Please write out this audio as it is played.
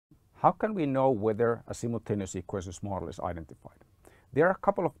How can we know whether a simultaneous equations model is identified? There are a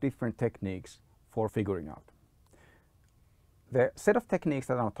couple of different techniques for figuring out. The set of techniques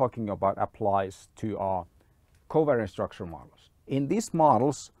that I'm talking about applies to our covariance structure models. In these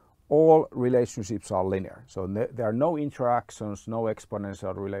models, all relationships are linear. So there are no interactions, no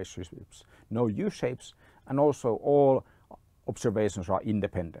exponential relationships, no U-shapes, and also all observations are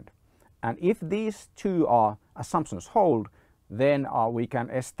independent. And if these two assumptions hold, then we can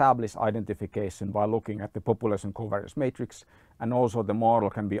establish identification by looking at the population covariance matrix, and also the model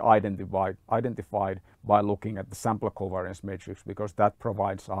can be identified by looking at the sampler covariance matrix, because that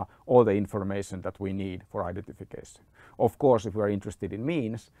provides all the information that we need for identification. Of course, if we are interested in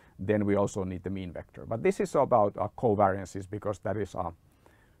means, then we also need the mean vector. But this is about covariances, because that is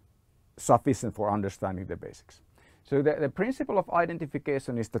sufficient for understanding the basics. So the principle of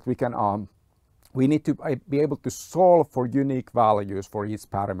identification is that we need to be able to solve for unique values for each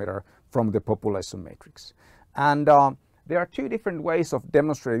parameter from the population matrix. And there are two different ways of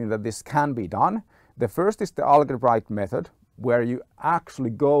demonstrating that this can be done. The first is the algebraic method, where you actually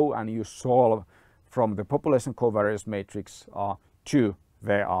go and you solve from the population covariance matrix to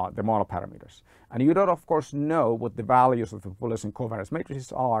the model parameters. And you don't, of course, know what the values of the population covariance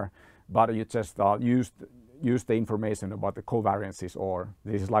matrices are, but you just use the information about the covariances, or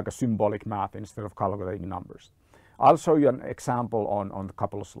this is like a symbolic math instead of calculating numbers. I'll show you an example on a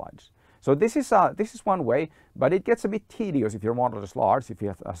couple of slides. So this is one way, but it gets a bit tedious if your model is large, if you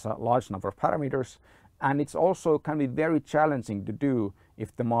have a large number of parameters, and it's also can be very challenging to do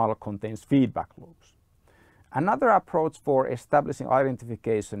if the model contains feedback loops. Another approach for establishing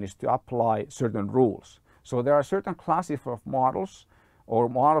identification is to apply certain rules. So there are certain classes of models or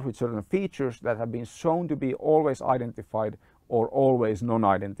models with certain features that have been shown to be always identified or always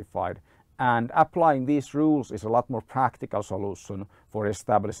non-identified. And applying these rules is a lot more practical solution for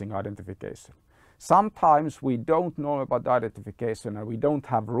establishing identification. Sometimes we don't know about identification and we don't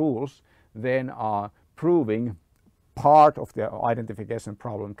have rules, then proving part of the identification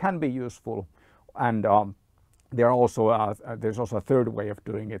problem can be useful. And there's also a third way of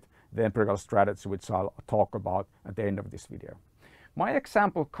doing it, the empirical strategy, which I'll talk about at the end of this video. My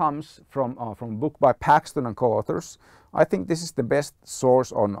example comes from a book by Paxton and co-authors. I think this is the best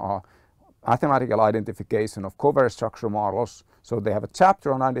source on mathematical identification of covariance structure models. So they have a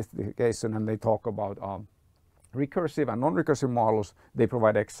chapter on identification, and they talk about recursive and non-recursive models. They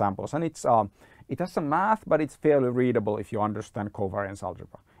provide examples, and it has some math, but it's fairly readable if you understand covariance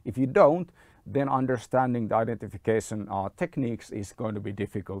algebra. If you don't, then understanding the identification techniques is going to be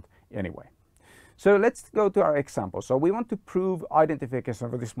difficult anyway. So let's go to our example. So we want to prove identification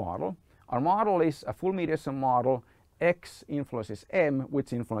for this model. Our model is a full mediation model. X influences M,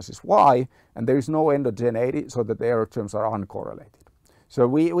 which influences Y, and there is no endogeneity, so that the error terms are uncorrelated. So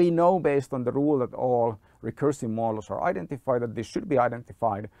we know based on the rule that all recursive models are identified, that this should be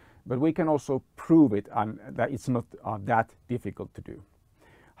identified, but we can also prove it, and that it's not that difficult to do.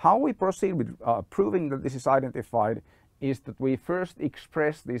 How we proceed with proving that this is identified is that we first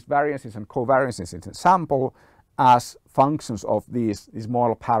express these variances and covariances in the sample as functions of these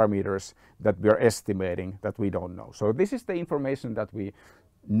model parameters that we are estimating that we don't know. So this is the information that we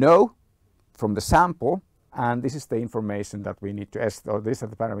know from the sample, and this is the information that we need to estimate, or these are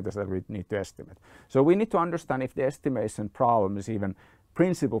the parameters that we need to estimate. So we need to understand if the estimation problem is even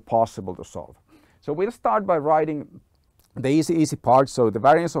principle possible to solve. So we'll start by writing the easy part. So the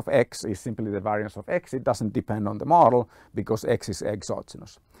variance of X is simply the variance of X. It doesn't depend on the model because X is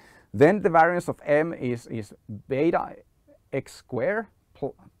exogenous. Then the variance of M is beta X squared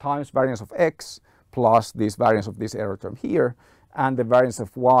times variance of X plus this variance of this error term here, and the variance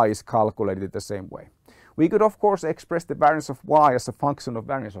of Y is calculated the same way. We could of course express the variance of Y as a function of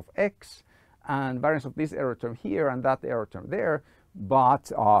variance of X and variance of this error term here and that error term there,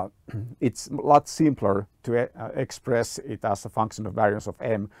 but it's a lot simpler to express it as a function of variance of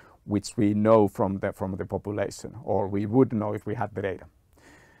M, which we know from the population, or we would know if we had the data.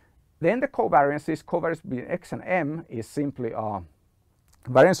 Then the covariance between X and M is simply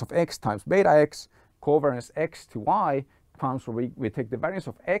variance of X times beta X. Covariance X to Y comes from we take the variance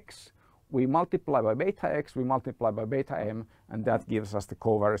of X, we multiply by beta X, we multiply by beta M, and that gives us the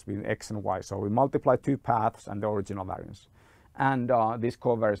covariance between X and Y. So we multiply two paths and the original variance. And this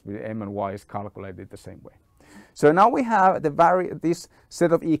covariance between M and Y is calculated the same way. So now we have this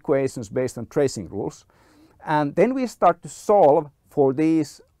set of equations based on tracing rules, and then we start to solve for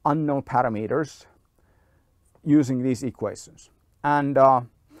these unknown parameters using these equations. And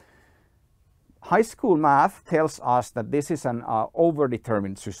high school math tells us that this is an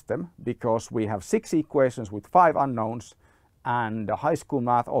overdetermined system because we have 6 equations with 5 unknowns, and high school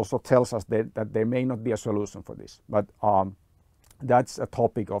math also tells us that there may not be a solution for this, but that's a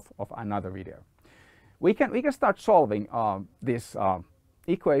topic of another video. We can start solving this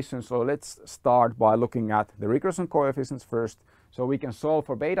equation. So let's start by looking at the regression coefficients first. So we can solve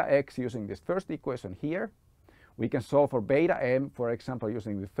for beta x using this first equation here. We can solve for beta m, for example,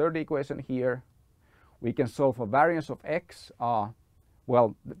 using the third equation here. We can solve for variance of x.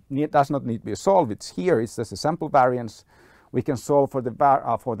 Well, it does not need to be solved. It's here. It's just a sample variance. We can solve for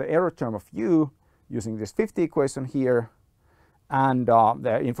the error term of u using this fifth equation here, and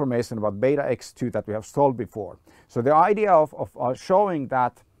the information about beta x2 that we have solved before. So the idea of showing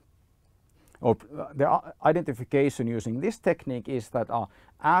that, or the identification using this technique, is that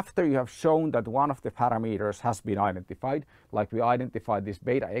after you have shown that one of the parameters has been identified, like we identified this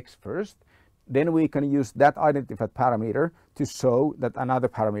beta x first, then we can use that identified parameter to show that another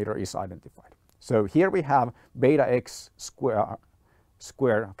parameter is identified. So here we have beta x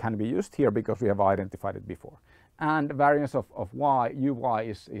square can be used here because we have identified it before. And variance of y, uy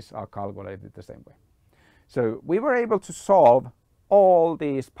is calculated the same way. So we were able to solve all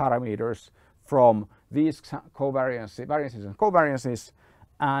these parameters from these variances and covariances,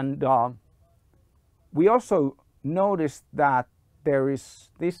 and we also noticed that there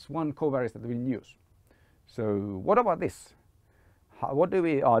is this one covariance that we'll use. So what about this? What do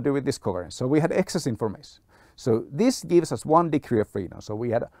we do with this covariance? So we had excess information. So this gives us 1 degree of freedom. So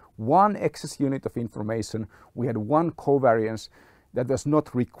we had one excess unit of information. We had one covariance that was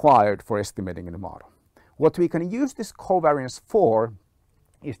not required for estimating in the model. What we can use this covariance for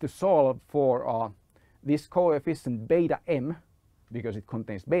is to solve for this coefficient beta m, because it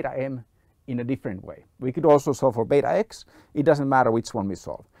contains beta m, in a different way. We could also solve for beta x. It doesn't matter which one we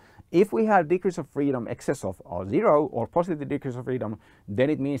solve. If we have degrees of freedom excess of 0 or positive degrees of freedom, then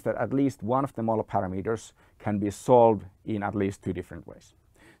it means that at least one of the model parameters can be solved in at least 2 different ways.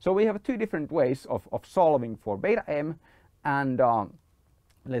 So we have 2 different ways of solving for beta m, and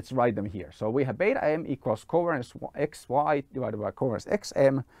let's write them here. So we have beta m equals covariance xy divided by covariance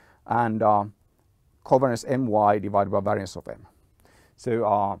xm, and covariance my divided by variance of m.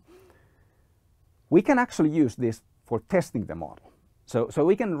 So we can actually use this for testing the model. So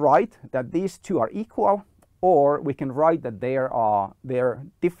we can write that these two are equal, or we can write that their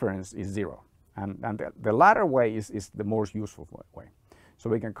difference is 0. And the latter way is the most useful way. So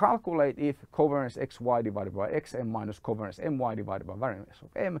we can calculate if covariance xy divided by xm minus covariance my divided by variance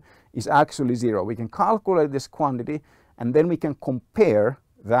of m is actually 0. We can calculate this quantity, and then we can compare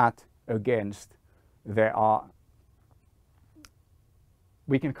that against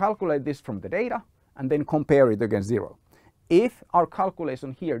we can calculate this from the data and then compare it against 0. If our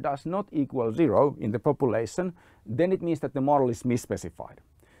calculation here does not equal 0 in the population, then it means that the model is misspecified.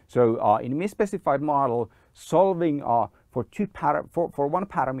 So in misspecified model, solving for one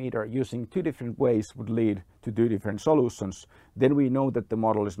parameter using 2 different ways would lead to 2 different solutions. Then we know that the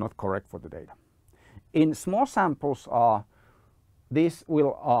model is not correct for the data. In small samples, this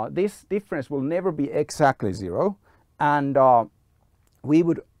difference will never be exactly 0, and we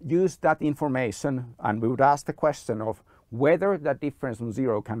would use that information and we would ask the question of whether that difference from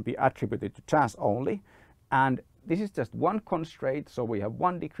 0 can be attributed to chance only. And this is just one constraint, so we have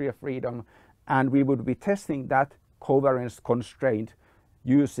 1 degree of freedom, and we would be testing that covariance constraint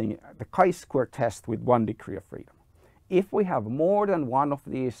using the chi-square test with 1 degree of freedom. If we have more than one of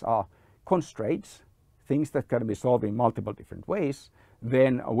these constraints, things that can be solved in multiple different ways,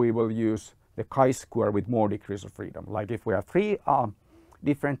 then we will use the chi-square with more degrees of freedom. Like if we have 3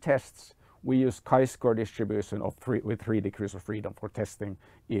 different tests, we use chi-square distribution of with 3 degrees of freedom for testing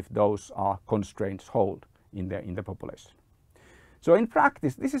if those constraints hold in the population. So in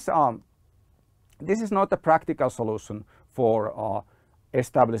practice, this is not a practical solution for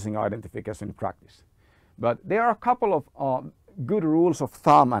establishing identification in practice. But there are a couple of good rules of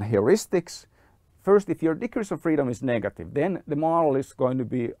thumb and heuristics. First, if your degrees of freedom is negative, then the model is going to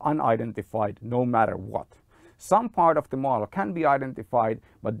be unidentified no matter what. Some part of the model can be identified,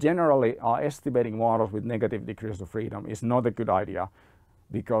 but generally estimating models with negative degrees of freedom is not a good idea,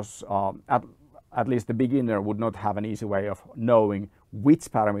 because at least the beginner would not have an easy way of knowing which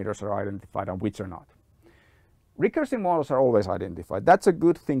parameters are identified and which are not. Recursive models are always identified. That's a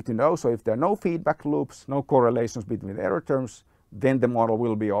good thing to know. So if there are no feedback loops, no correlations between the error terms, then the model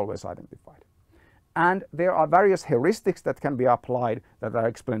will be always identified. And there are various heuristics that can be applied that are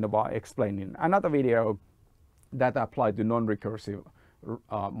explained in another video that apply to non-recursive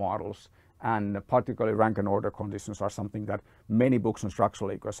models, and particularly rank and order conditions are something that many books on structural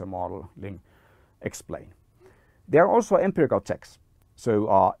equation modeling explain. There are also empirical checks.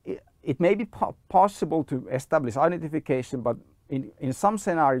 So it may be possible to establish identification, but in some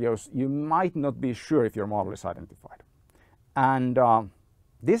scenarios you might not be sure if your model is identified. And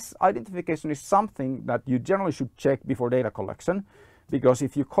this identification is something that you generally should check before data collection, because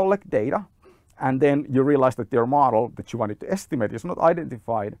if you collect data and then you realize that your model that you wanted to estimate is not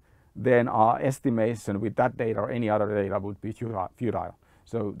identified, then estimation with that data or any other data would be futile.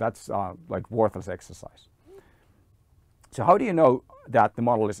 So that's like worthless exercise. So how do you know that the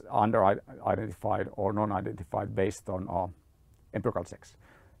model is under-identified or non-identified based on empirical checks?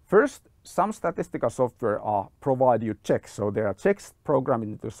 First, some statistical software provide you checks. So there are checks programmed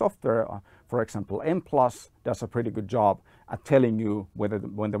into the software. For example, M+ does a pretty good job at telling you whether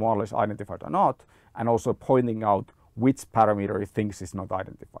when the model is identified or not, and also pointing out which parameter it thinks is not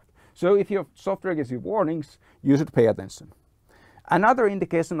identified. So if your software gives you warnings, you should pay attention. Another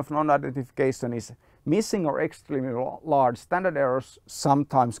indication of non-identification is missing or extremely large standard errors.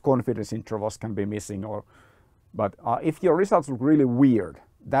 Sometimes confidence intervals can be missing, but if your results look really weird,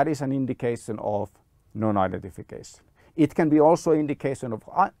 that is an indication of non-identification. It can be also an indication of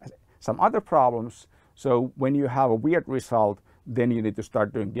some other problems. So when you have a weird result, then you need to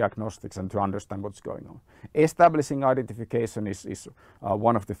start doing diagnostics and to understand what's going on. Establishing identification is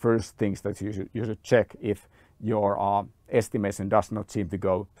one of the first things that you should check if your estimation does not seem to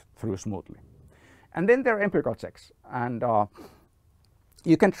go through smoothly. And then there are empirical checks, and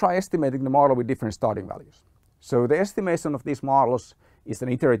you can try estimating the model with different starting values. So the estimation of these models is an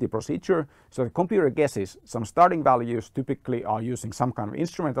iterative procedure. So the computer guesses some starting values, typically are using some kind of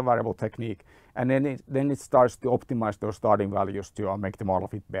instrumental variable technique, and then it starts to optimize those starting values to make the model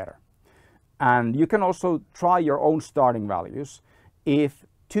fit better. And you can also try your own starting values. If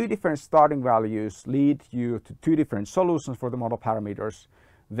two different starting values lead you to two different solutions for the model parameters,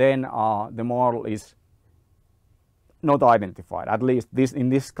 then the model is not identified, at least in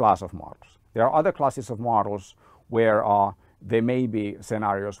this class of models. There are other classes of models where there may be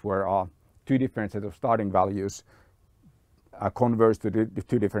scenarios where two different sets of starting values converge to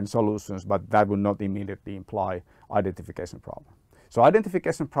two different solutions, but that would not immediately imply identification problem. So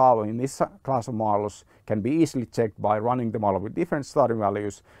identification problem in this class of models can be easily checked by running the model with different starting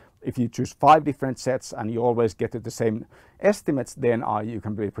values. If you choose 5 different sets and you always get to the same estimates, then you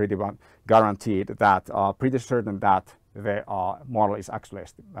can be pretty guaranteed that, pretty certain that the model is actually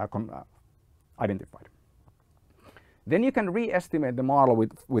identified. Then you can re-estimate the model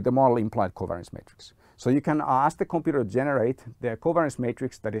with the model implied covariance matrix. So you can ask the computer to generate the covariance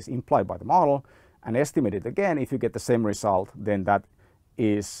matrix that is implied by the model and estimate it again. If you get the same result, then that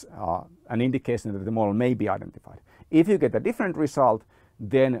is an indication that the model may be identified. If you get a different result,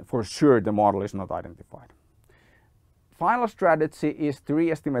 then for sure the model is not identified. Final strategy is to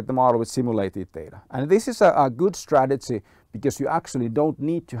re-estimate the model with simulated data. And this is a good strategy because you actually don't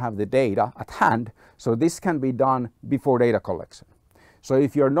need to have the data at hand. So this can be done before data collection. So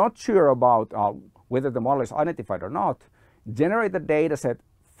if you're not sure about whether the model is identified or not, generate the data set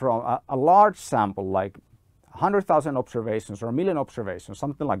from a large sample, like 100,000 observations or 1 million observations,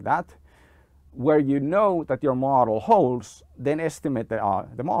 something like that, where you know that your model holds. Then estimate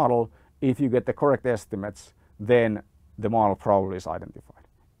the model. If you get the correct estimates, then the model probably is identified.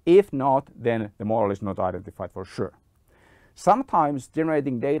 If not, then the model is not identified for sure. Sometimes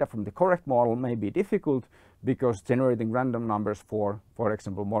generating data from the correct model may be difficult because generating random numbers for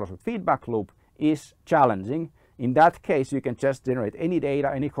example, models with feedback loop is challenging. In that case, you can just generate any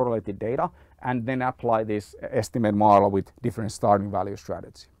data, any correlated data, and then apply this estimate model with different starting value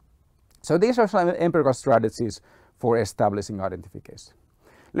strategy. So these are some empirical strategies for establishing identification.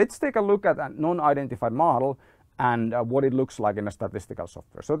 Let's take a look at a non-identified model and what it looks like in a statistical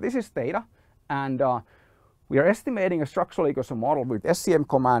software. So this is data, and we are estimating a structural equation model with SCM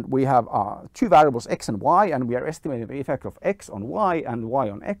command. We have 2 variables x and y, and we are estimating the effect of x on y and y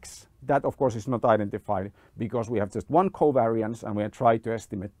on x. That of course is not identified because we have just one covariance and we are trying to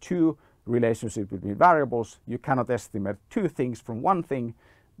estimate 2 relationships between variables. You cannot estimate 2 things from one thing,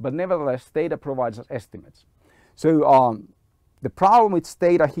 but nevertheless data provides us estimates. So the problem with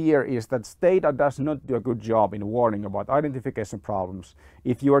Stata here is that Stata does not do a good job in warning about identification problems.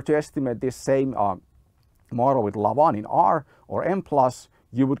 If you were to estimate this same model with Lavan in R or M+,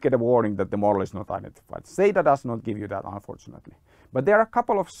 you would get a warning that the model is not identified. Stata does not give you that, unfortunately. But there are a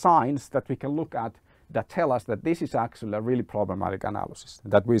couple of signs that we can look at that tell us that this is actually a really problematic analysis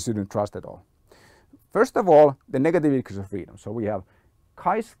that we shouldn't trust at all. First of all, the negative degrees of freedom. So we have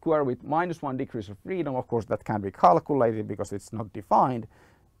chi-square with -1 degrees of freedom. Of course, that can be calculated because it's not defined,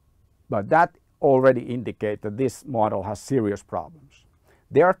 but that already indicates that this model has serious problems.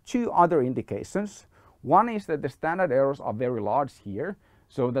 There are 2 other indications. One is that the standard errors are very large here.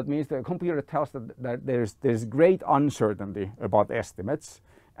 So that means the computer tells that there's great uncertainty about estimates,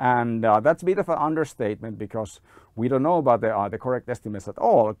 and that's a bit of an understatement because we don't know about the correct estimates at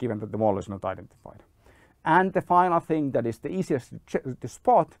all, given that the model is not identified. And the final thing that is the easiest to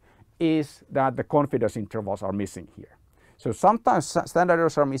spot is that the confidence intervals are missing here. So sometimes standard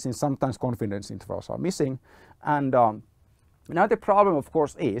errors are missing, sometimes confidence intervals are missing, and now the problem, of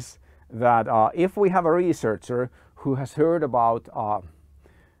course, is that if we have a researcher who has heard about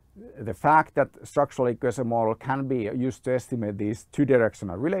the fact that structural equation model can be used to estimate these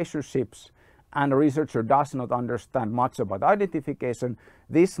two-directional relationships, and a researcher does not understand much about identification,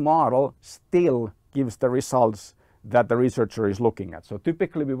 this model still gives the results that the researcher is looking at. So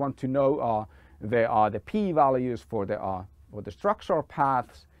typically we want to know the p-values for the structural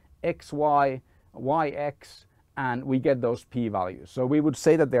paths, x, y, y, x, and we get those p-values. So we would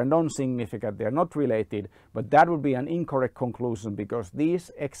say that they're non-significant, they're not related, but that would be an incorrect conclusion because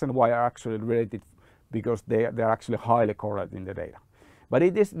these x and y are actually related because they're actually highly correlated in the data. But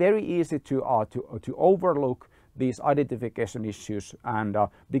it is very easy to overlook these identification issues, and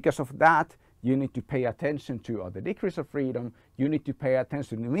because of that, you need to pay attention to the degrees of freedom, you need to pay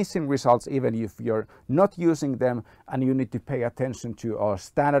attention to missing results even if you're not using them, and you need to pay attention to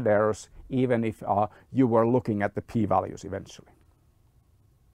standard errors even if you were looking at the p-values eventually.